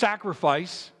his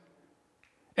sacrifice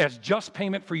as just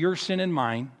payment for your sin and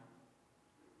mine,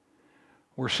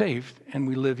 we're saved and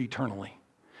we live eternally.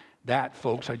 That,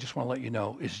 folks, I just want to let you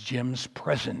know, is Jim's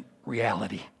present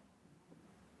reality.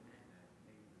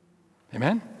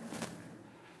 Amen?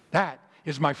 That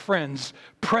is my friend's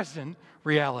present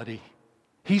reality.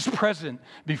 He's present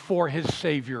before his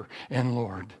Savior and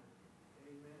Lord.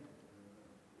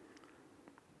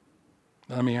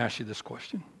 Let me ask you this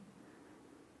question.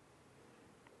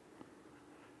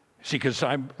 See, because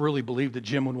I really believe that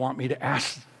Jim would want me to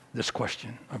ask this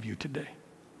question of you today.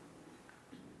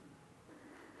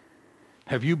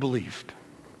 Have you believed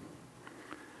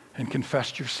and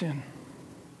confessed your sin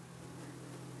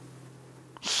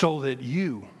so that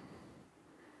you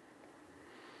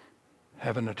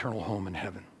have an eternal home in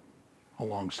heaven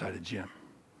alongside of Jim?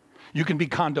 You can be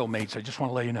condo mates, I just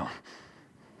want to let you know.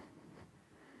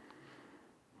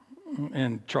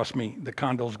 And trust me, the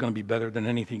condo is going to be better than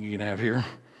anything you can have here.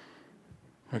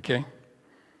 Okay?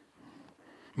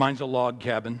 Mine's a log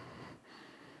cabin.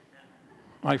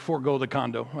 I forego the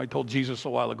condo. I told Jesus a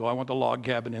while ago, I want the log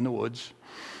cabin in the woods.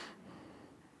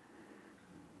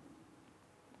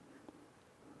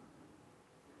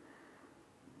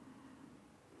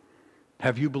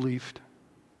 Have you believed?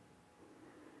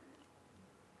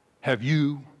 Have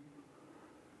you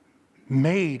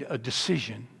made a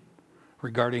decision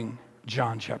regarding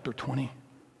John chapter 20?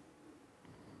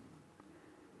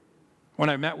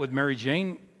 When I met with Mary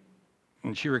Jane,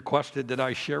 and she requested that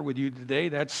I share with you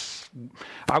today,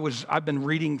 I've been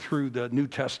reading through the New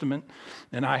Testament,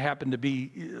 and I happened to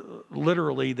be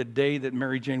literally the day that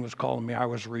Mary Jane was calling me, I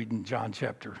was reading John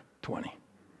chapter 20.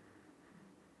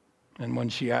 And when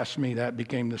she asked me, that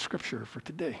became the scripture for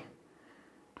today.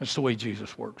 That's the way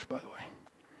Jesus works, by the way.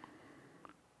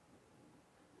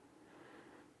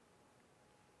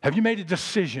 Have you made a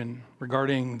decision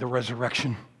regarding the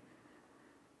resurrection?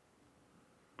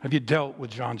 Have you dealt with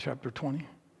John chapter 20?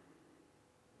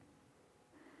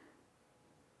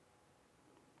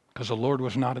 Because the Lord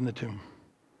was not in the tomb.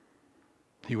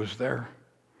 He was there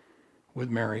with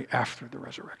Mary after the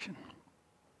resurrection.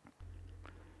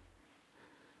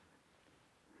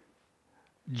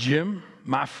 Jim,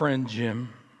 my friend Jim,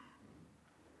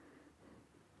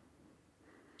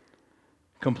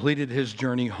 completed his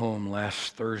journey home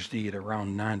last Thursday at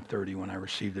around 9:30 when I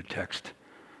received a text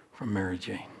from Mary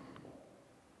Jane.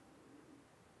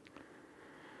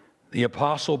 The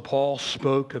Apostle Paul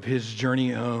spoke of his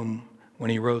journey home when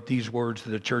he wrote these words to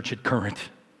the church at Corinth.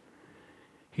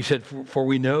 He said, "For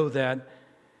we know that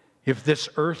if this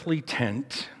earthly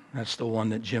tent," that's the one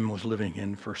that Jim was living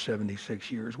in for 76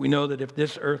 years, "we know that if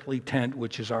this earthly tent,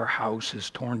 which is our house, is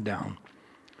torn down,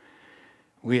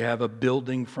 we have a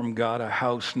building from God, a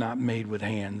house not made with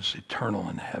hands, eternal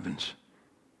in the heavens.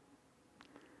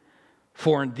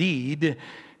 For indeed,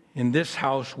 in this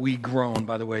house we groan."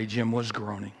 By the way, Jim was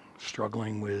groaning,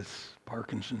 struggling with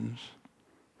Parkinson's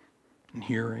and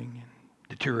hearing and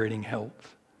deteriorating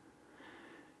health.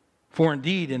 "For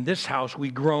indeed, in this house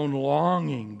we groan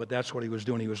longing," but that's what he was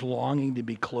doing. He was longing to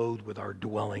be clothed with our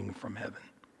dwelling from heaven.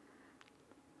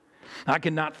 I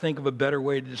cannot think of a better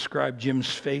way to describe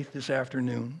Jim's faith this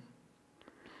afternoon.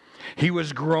 He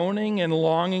was groaning and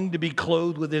longing to be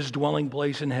clothed with his dwelling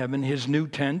place in heaven, his new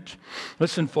tent.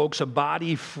 Listen, folks, a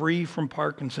body free from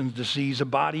Parkinson's disease, a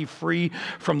body free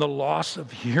from the loss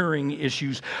of hearing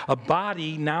issues, a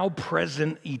body now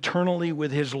present eternally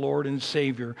with his Lord and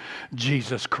Savior,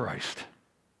 Jesus Christ.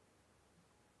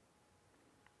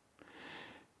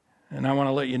 And I want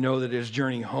to let you know that his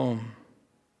journey home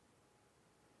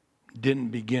didn't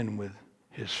begin with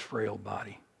his frail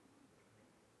body.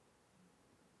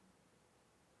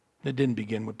 It didn't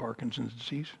begin with Parkinson's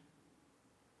disease.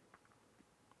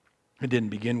 It didn't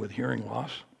begin with hearing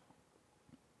loss.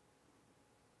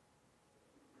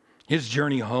 His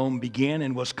journey home began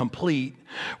and was complete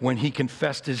when he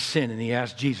confessed his sin and he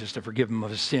asked Jesus to forgive him of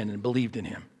his sin and believed in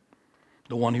him,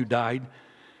 the one who died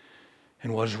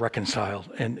and was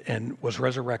reconciled and was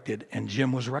resurrected, and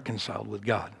Jim was reconciled with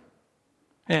God.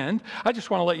 And I just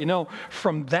want to let you know,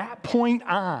 from that point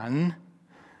on,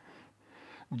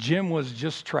 Jim was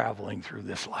just traveling through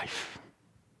this life,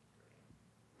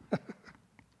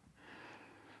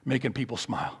 making people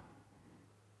smile.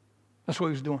 That's what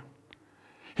he was doing.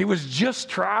 He was just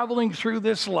traveling through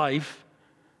this life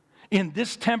in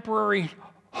this temporary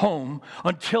home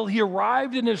until he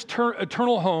arrived in his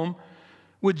eternal home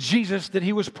with Jesus that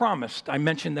he was promised. I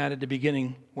mentioned that at the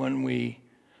beginning when we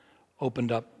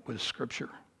opened up with Scripture.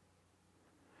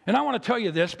 And I want to tell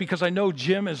you this because I know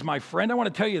Jim is my friend. I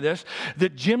want to tell you this,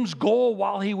 that Jim's goal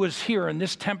while he was here in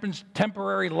this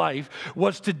temporary life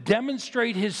was to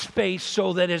demonstrate his faith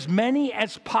so that as many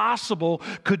as possible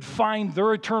could find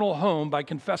their eternal home by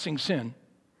confessing sin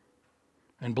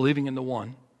and believing in the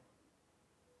one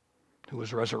who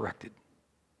was resurrected.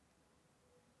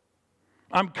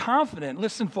 I'm confident,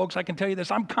 listen folks, I can tell you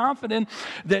this, I'm confident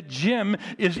that Jim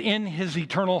is in his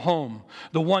eternal home,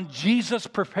 the one Jesus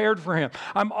prepared for him.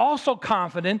 I'm also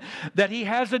confident that he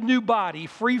has a new body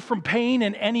free from pain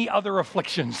and any other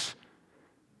afflictions.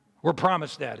 We're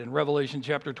promised that in Revelation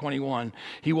chapter 21.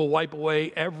 He will wipe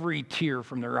away every tear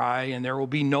from their eye, and there will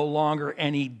be no longer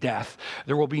any death.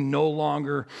 There will be no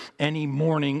longer any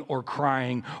mourning or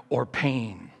crying or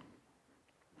pain.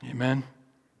 Amen.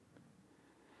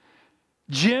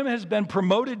 Jim has been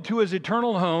promoted to his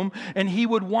eternal home, and he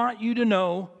would want you to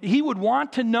know, he would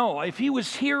want to know, if he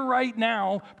was here right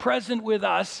now, present with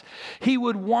us, he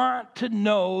would want to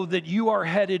know that you are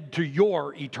headed to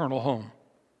your eternal home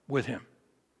with him.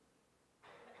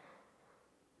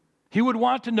 He would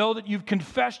want to know that you've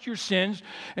confessed your sins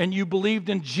and you believed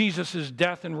in Jesus'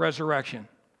 death and resurrection.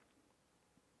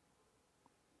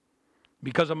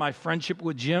 Because of my friendship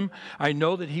with Jim, I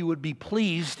know that he would be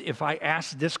pleased if I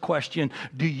asked this question,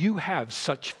 do you have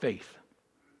such faith?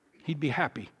 He'd be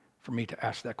happy for me to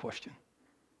ask that question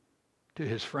to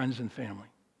his friends and family?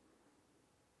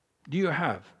 Do you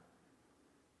have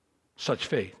such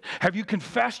faith? Have you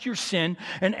confessed your sin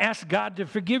and asked God to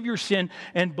forgive your sin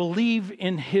and believe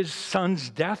in his son's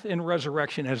death and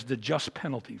resurrection as the just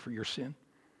penalty for your sin?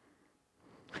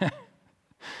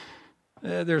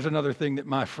 There's another thing that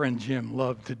my friend Jim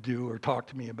loved to do or talk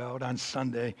to me about on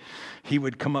Sunday. He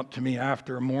would come up to me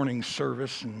after a morning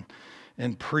service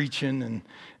and preaching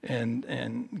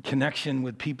and connection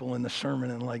with people in the sermon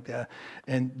and like that.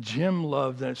 And Jim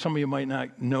loved that. Some of you might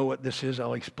not know what this is.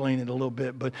 I'll explain it a little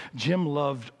bit. But Jim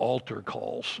loved altar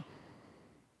calls.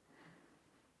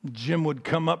 Jim would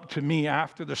come up to me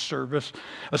after the service,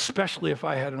 especially if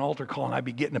I had an altar call and I'd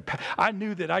be getting a pat. I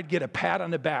knew that I'd get a pat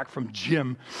on the back from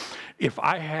Jim if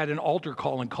I had an altar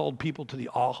call and called people to the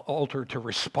altar to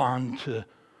respond to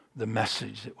the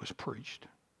message that was preached.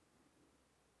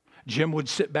 Jim would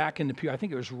sit back in the pew. I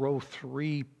think it was row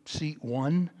 3, seat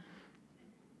 1.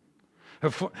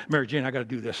 Mary Jane, I got to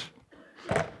do this.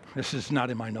 This is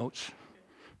not in my notes.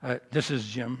 This is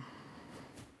Jim.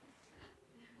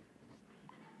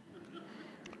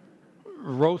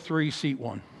 Row 3, seat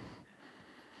 1.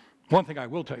 One thing I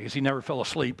will tell you is he never fell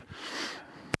asleep.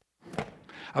 I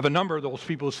have a number of those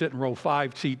people who sit in row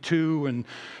 5, seat 2, and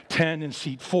 10 in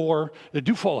seat 4 that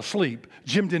do fall asleep.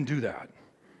 Jim didn't do that.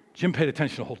 Jim paid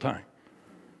attention the whole time.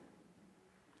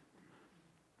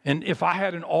 And if I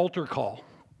had an altar call,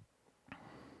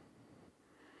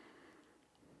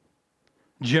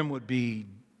 Jim would be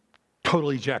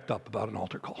totally jacked up about an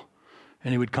altar call.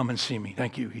 And he would come and see me.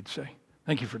 Thank you, he'd say.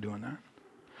 Thank you for doing that.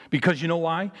 Because you know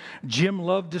why? Jim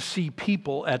loved to see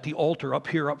people at the altar up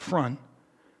here up front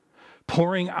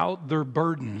pouring out their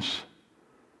burdens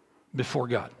before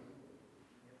God.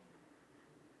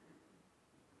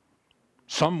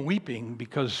 Some weeping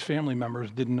because family members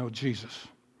didn't know Jesus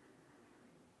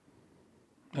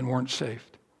and weren't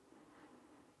saved.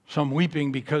 Some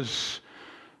weeping because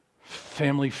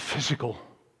family physical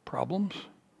problems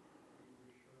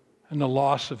and the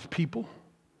loss of people,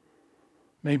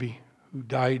 maybe, who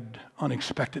died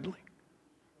unexpectedly.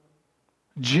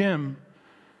 Jim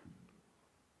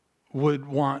would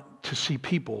want to see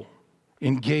people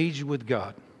engage with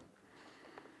God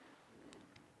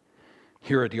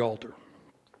here at the altar.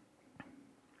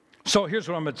 So here's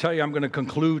what I'm going to tell you. I'm going to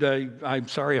conclude. I'm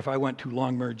sorry if I went too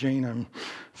long, Mary Jane.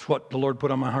 It's what the Lord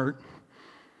put on my heart.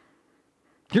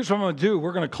 Here's what I'm going to do.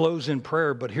 We're going to close in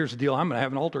prayer, but here's the deal. I'm going to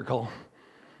have an altar call.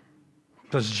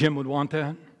 Because Jim would want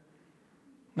that.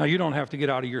 Now, you don't have to get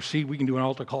out of your seat. We can do an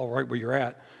altar call right where you're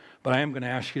at. But I am going to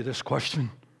ask you this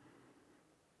question.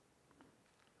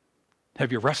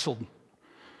 Have you wrestled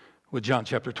with John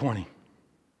chapter 20?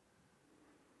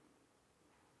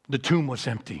 The tomb was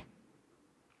empty.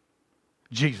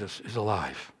 Jesus is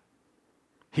alive.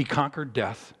 He conquered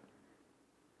death.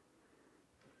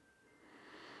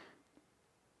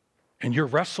 And your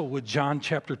wrestle with John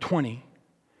chapter 20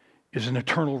 is an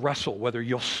eternal wrestle, whether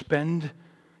you'll spend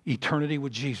eternity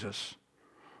with Jesus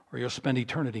or you'll spend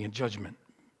eternity in judgment,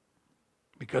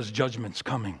 because judgment's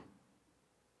coming.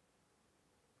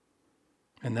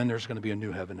 And then there's going to be a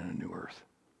new heaven and a new earth.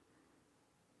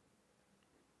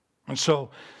 And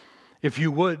so, if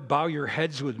you would, bow your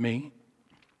heads with me.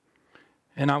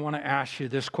 And I want to ask you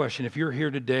this question. If you're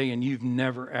here today and you've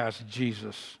never asked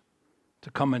Jesus to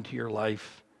come into your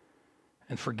life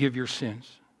and forgive your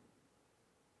sins,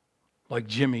 like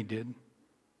Jimmy did,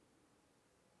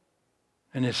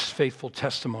 and his faithful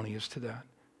testimony is to that.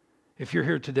 If you're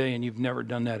here today and you've never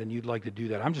done that and you'd like to do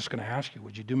that, I'm just going to ask you,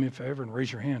 would you do me a favor and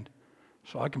raise your hand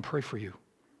so I can pray for you?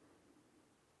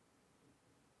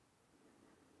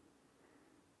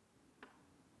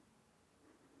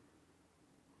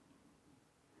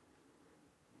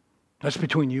 That's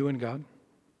between you and God.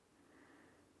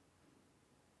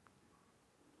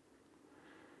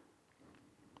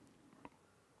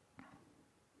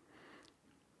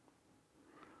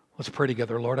 Let's pray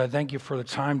together. Lord, I thank you for the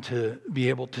time to be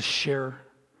able to share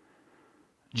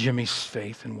Jimmy's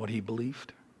faith and what he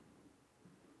believed.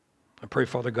 I pray,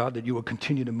 Father God, that you will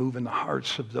continue to move in the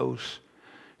hearts of those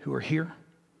who are here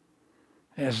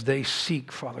as they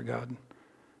seek, Father God,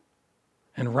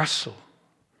 and wrestle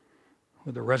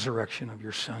with the resurrection of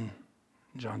your Son,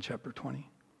 John chapter 20.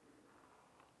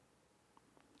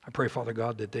 I pray, Father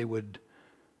God, that they would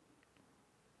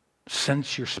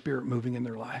sense your Spirit moving in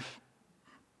their life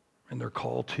and their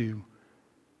call to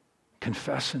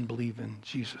confess and believe in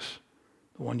Jesus,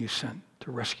 the one you sent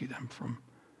to rescue them from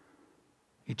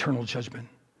eternal judgment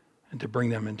and to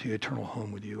bring them into eternal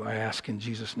home with you. I ask in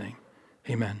Jesus' name,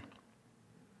 amen.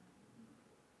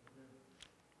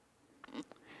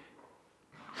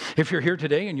 If you're here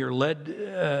today and you're led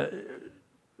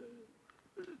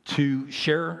to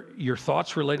share your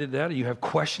thoughts related to that, or you have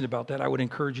questions about that, I would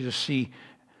encourage you to see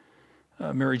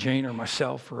Mary Jane or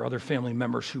myself or other family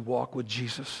members who walk with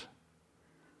Jesus.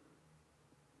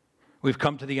 We've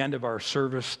come to the end of our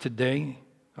service today,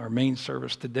 our main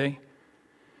service today.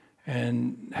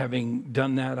 And having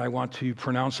done that, I want to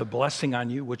pronounce a blessing on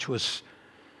you, which was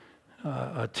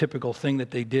a typical thing that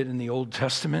they did in the Old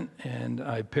Testament. And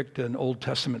I picked an Old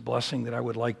Testament blessing that I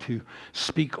would like to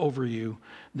speak over you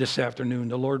this afternoon.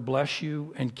 The Lord bless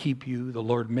you and keep you. The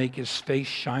Lord make his face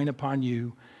shine upon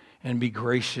you and be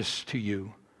gracious to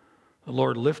you. The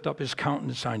Lord lift up his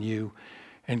countenance on you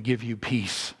and give you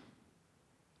peace.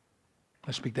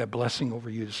 I speak that blessing over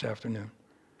you this afternoon.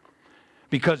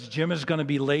 Because Jim is going to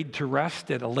be laid to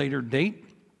rest at a later date,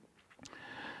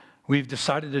 we've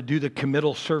decided to do the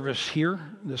committal service here.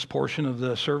 This portion of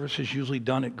the service is usually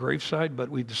done at graveside, but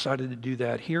we've decided to do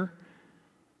that here.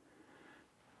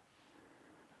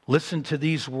 Listen to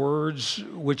these words,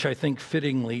 which I think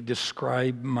fittingly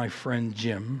describe my friend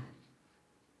Jim.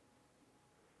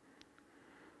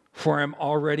 For I'm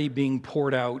already being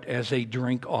poured out as a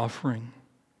drink offering,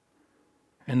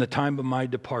 and the time of my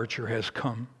departure has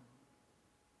come.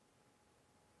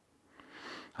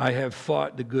 I have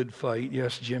fought the good fight.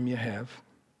 Yes, Jim, you have.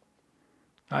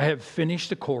 I have finished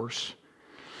the course.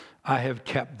 I have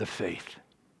kept the faith.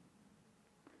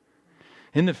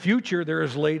 In the future, there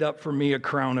is laid up for me a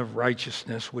crown of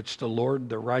righteousness, which the Lord,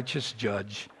 the righteous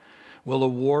judge, will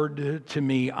award to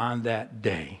me on that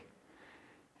day.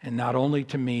 And not only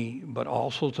to me, but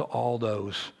also to all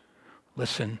those,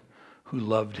 listen, who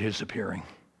loved his appearing.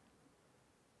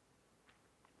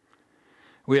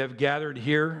 We have gathered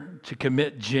here to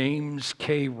commit James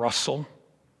K. Russell,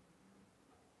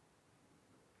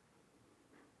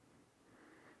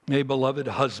 a beloved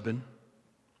husband,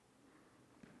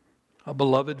 a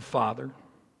beloved father,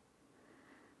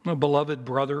 a beloved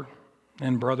brother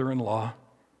and brother-in-law,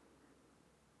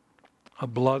 a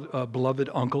beloved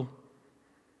uncle,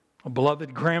 a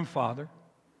beloved grandfather,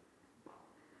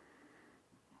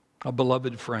 a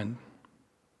beloved friend,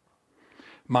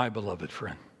 my beloved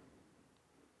friend.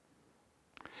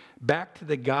 Back to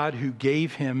the God who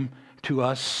gave him to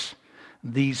us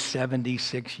these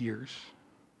 76 years.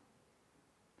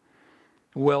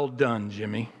 Well done,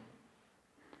 Jimmy.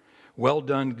 Well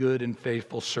done, good and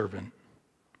faithful servant.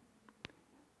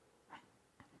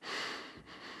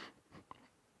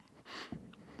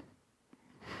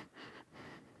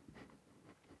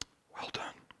 Well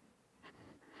done.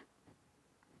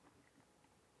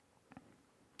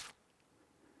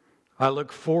 I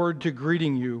look forward to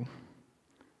greeting you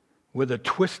with a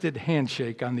twisted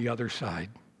handshake on the other side.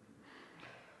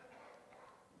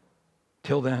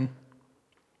 Till then,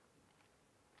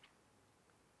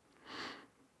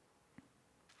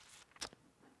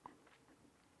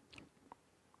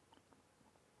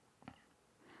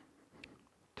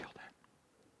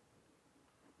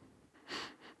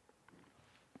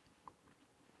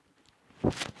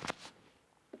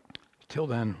 till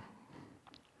then,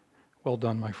 well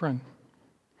done, my friend.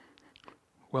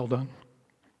 Well done.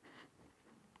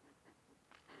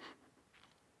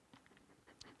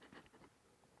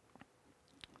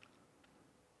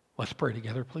 Let's pray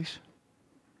together, please.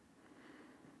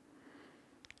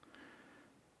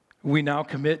 We now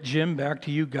commit Jim back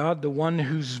to you, God, the one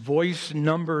whose voice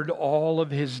numbered all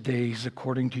of his days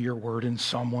according to your word in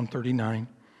Psalm 139,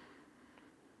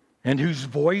 and whose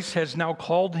voice has now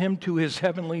called him to his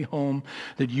heavenly home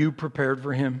that you prepared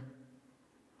for him.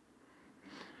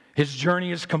 His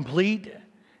journey is complete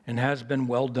and has been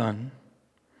well done.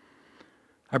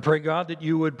 I pray, God, that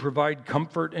you would provide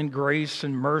comfort and grace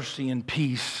and mercy and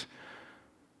peace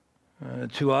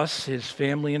to us, his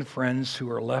family and friends who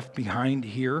are left behind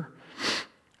here,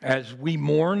 as we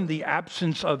mourn the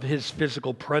absence of his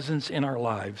physical presence in our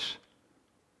lives.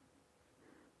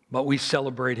 But we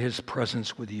celebrate his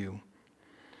presence with you.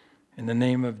 In the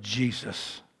name of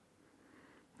Jesus,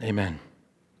 amen.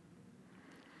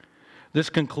 This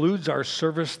concludes our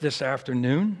service this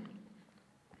afternoon.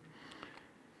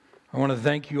 I want to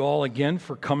thank you all again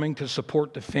for coming to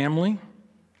support the family.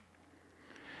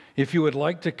 If you would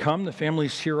like to come, the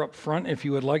family's here up front. If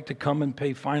you would like to come and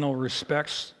pay final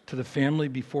respects to the family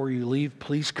before you leave,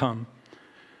 please come.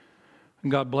 And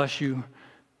God bless you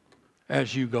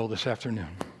as you go this afternoon.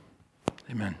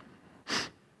 Amen.